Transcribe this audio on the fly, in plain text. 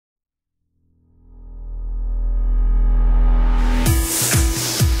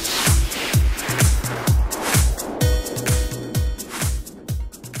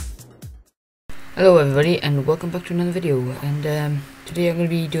Hello everybody and welcome back to another video, and today I'm going to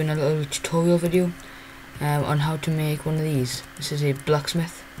be doing a little tutorial video on how to make one of these. This is a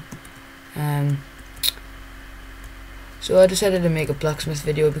blacksmith. So I decided to make a blacksmith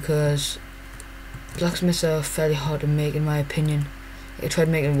video because blacksmiths are fairly hard to make in my opinion. I tried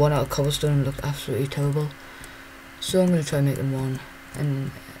making one out of cobblestone and it looked absolutely terrible. So I'm going to try making one, and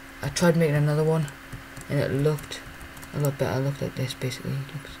I tried making another one and it looked a lot better. It looked like this basically.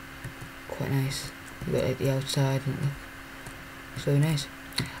 It looks quite nice. You got like the outside and it looks very nice.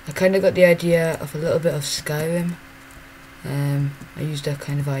 I kind of got the idea of a little bit of Skyrim. I used that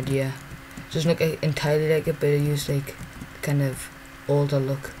kind of idea. It doesn't look entirely like it, but I used like kind of older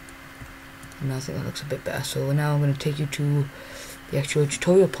look, and I think that looks a bit better. So now I'm going to take you to the actual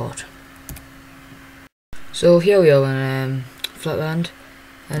tutorial part. So here we are on Flatland,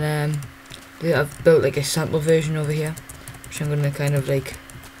 and I've built like a sample version over here, which I'm going to kind of like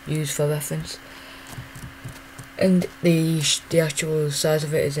use for reference. And the actual size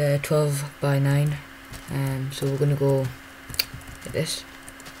of it is 12 by 9. So we're going to go like this.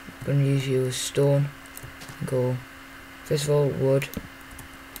 We're going to use stone. Go first of all wood.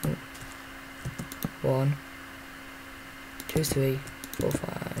 1, 2, 3, 4,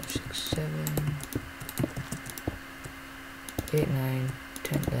 5, 6, 7, 8, 9,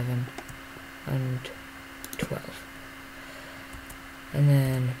 10, 11, and 12. And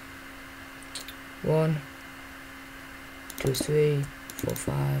then 1, 2, 3, 4,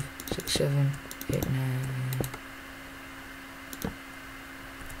 5, 6, 7, 8, 9.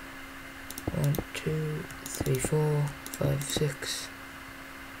 1, 2, 3, 4, 5, 6,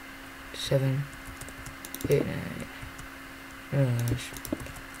 7, 8, 9. Oh, it's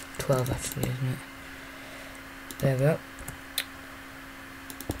 12 actually, isn't it? There we go.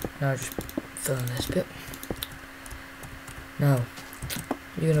 Now just fill in this bit. Now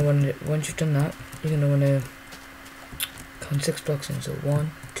you're gonna want to, once you've done that, you're gonna want to count 6 blocks in. So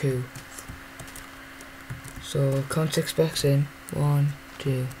 1, 2. So count 6 blocks in. 1,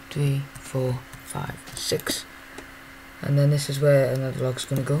 2, 3, 4, 5, 6. And then this is where another log's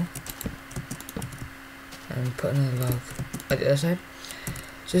gonna go. And put another log at the other side.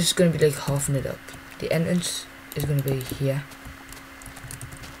 So this is gonna be like halving it up. The entrance is gonna be here,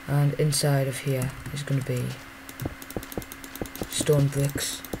 and inside of here is gonna be stone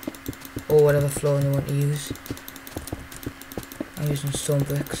bricks or whatever flooring you want to use. I'm using stone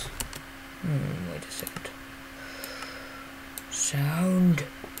bricks. Wait a second. Sound.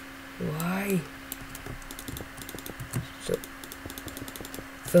 Why? So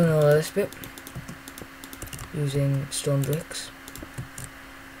filling all of this bit using stone bricks,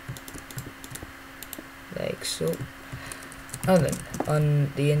 like so. And then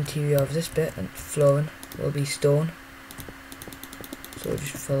on the interior of this bit and flooring will be stone. So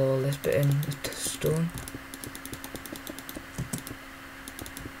just fill all this bit in with stone,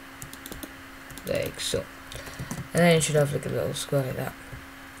 like so. And then you should have like a little square like that.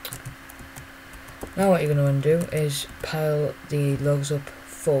 Now what you're going to want to do is pile the logs up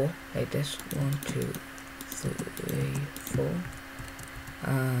 4 like this. 1, 2, 3, 4.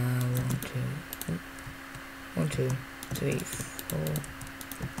 1, 2, 3, 4.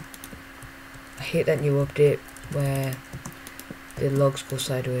 I hate that new update where the logs go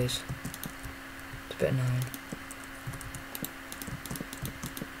sideways. It's a bit annoying,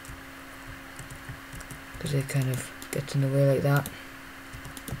 because it kind of gets in the way like that.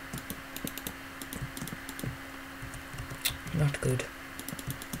 Not good.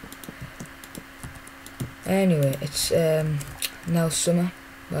 Anyway, it's now summer.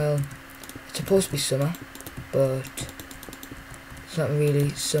 Well, it's supposed to be summer, but it's not really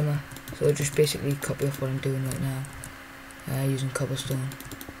summer. So I'll just basically copy off what I'm doing right now, using cobblestone.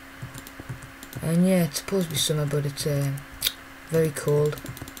 And yeah, it's supposed to be summer, but it's very cold.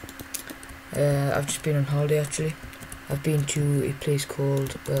 I've just been on holiday actually. I've been to a place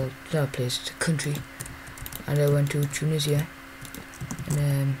called, well, it's not a place, it's a country, and I went to Tunisia,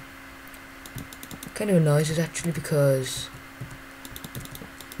 and kind of annoys us actually, because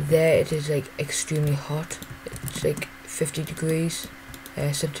there it is like extremely hot. It's like 50 degrees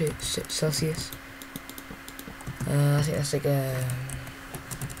Celsius. I think that's like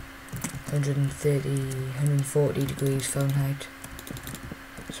 130, 140 degrees Fahrenheit,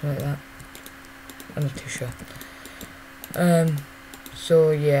 something like that. I'm not too sure. So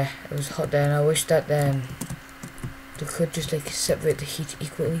yeah, it was hot there, and I wish that they could just like separate the heat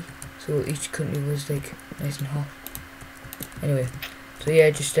equally, so each country was like nice and hot. Anyway, so yeah,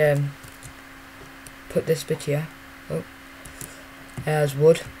 just put this bit here as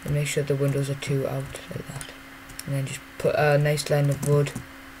wood, and make sure the windows are 2 out like that, and then just put a nice line of wood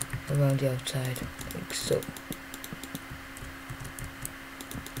around the outside, like so.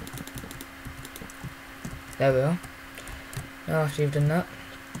 There we are. Now after you've done that,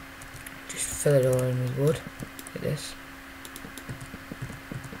 just fill it all in with wood, like this.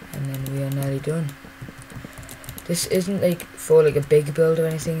 And then we are nearly done. This isn't like for like a big build or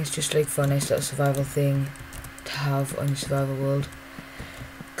anything, it's just like for a nice little survival thing to have on your survival world.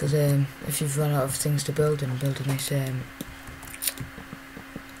 Because if you've run out of things to build, then build a nice,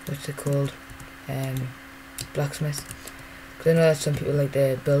 what's it called, blacksmith. Because I know that some people like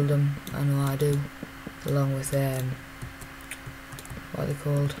to build them, I know I do, along with, what are they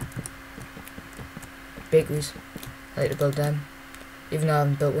called, bakeries. I like to build them, even though I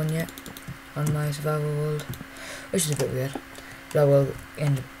haven't built one yet on my survival world, which is a bit weird, but I will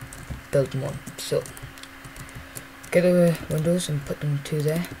end up building one. So get the windows and put them to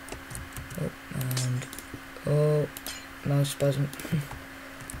there. Oh, mouse spasm.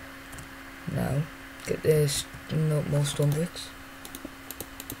 Now get this more stone bricks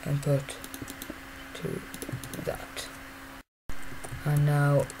and put to that. And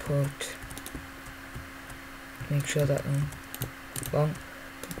now make sure that one,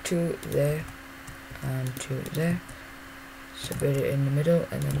 put 2 there and 2 there. Separate it in the middle,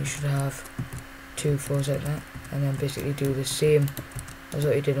 and then you should have 2 floors like that. And then basically do the same as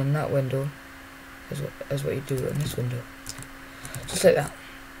what you did on that window as what you do on this window, just like that.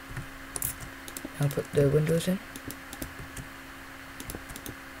 Now put the windows in.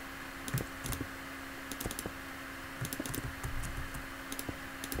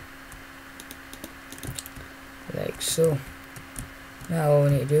 Like so. Now all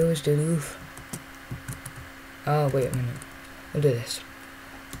we need to do is do the roof. Oh wait a minute, we'll do this.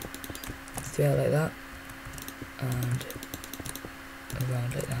 3 out like that, and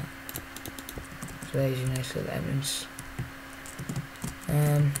around like that. So there's your nice little entrance.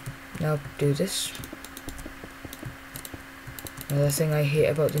 Now do this. Another thing I hate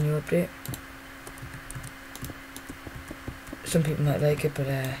about the new update. Some people might like it, but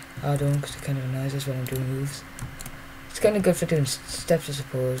I don't, because it kind of annoys us when I'm doing roofs. It's kind of good for doing steps, I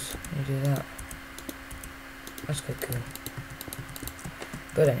suppose, when you do that. That's quite cool.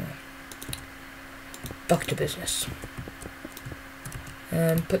 But anyway, back to business.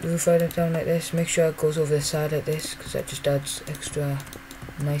 Put the roof right down like this. Make sure it goes over the side like this, because that just adds extra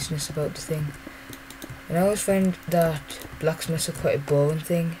niceness about the thing. And I always find that blacksmiths are quite a boring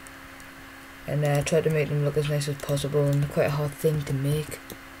thing, and I try to make them look as nice as possible, and they're quite a hard thing to make,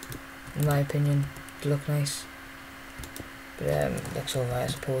 in my opinion, to look nice. But looks alright, I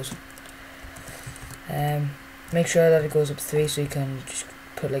suppose. Make sure that it goes up 3, so you can just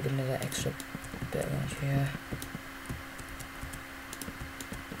put like another extra bit around here.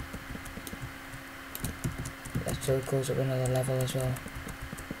 So it goes up another level as well.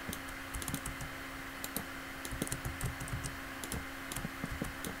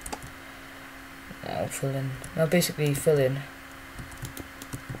 Now fill in. Now basically fill in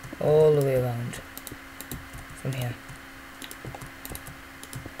all the way around from here.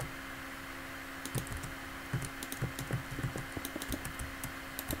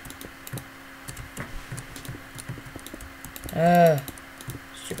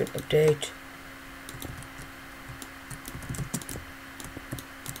 Stupid update.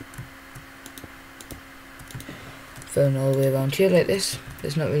 Filling all the way around here like this.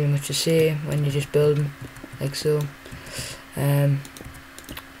 There's not really much to say when you're just building like so.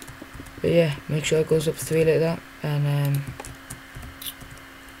 But yeah, make sure it goes up 3 like that. And I'm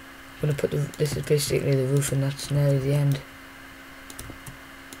gonna put this is basically the roof, and that's nearly the end.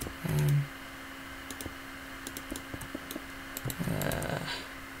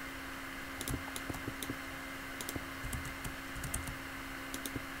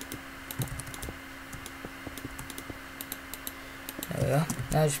 There we are.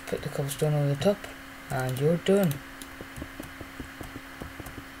 Now just put the cobblestone over the top and you're done.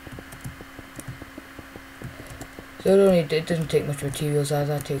 So it doesn't take much materials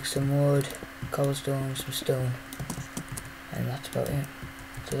either. It takes some wood, cobblestone, some stone, and that's about it.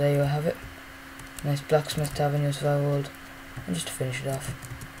 So there you have it. Nice blacksmith to have in your survival world. And just to finish it off,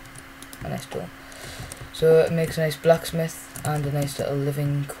 a nice door. So it makes a nice blacksmith and a nice little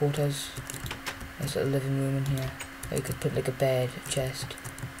living quarters, nice little living room in here. Or you could put like a bed, a chest,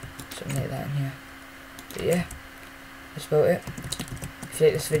 something like that in here. But yeah, that's about it. If you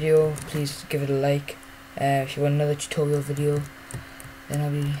like this video, please give it a like. If you want another tutorial video, then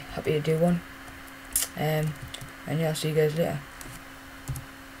I'll be happy to do one. And yeah, I'll see you guys later.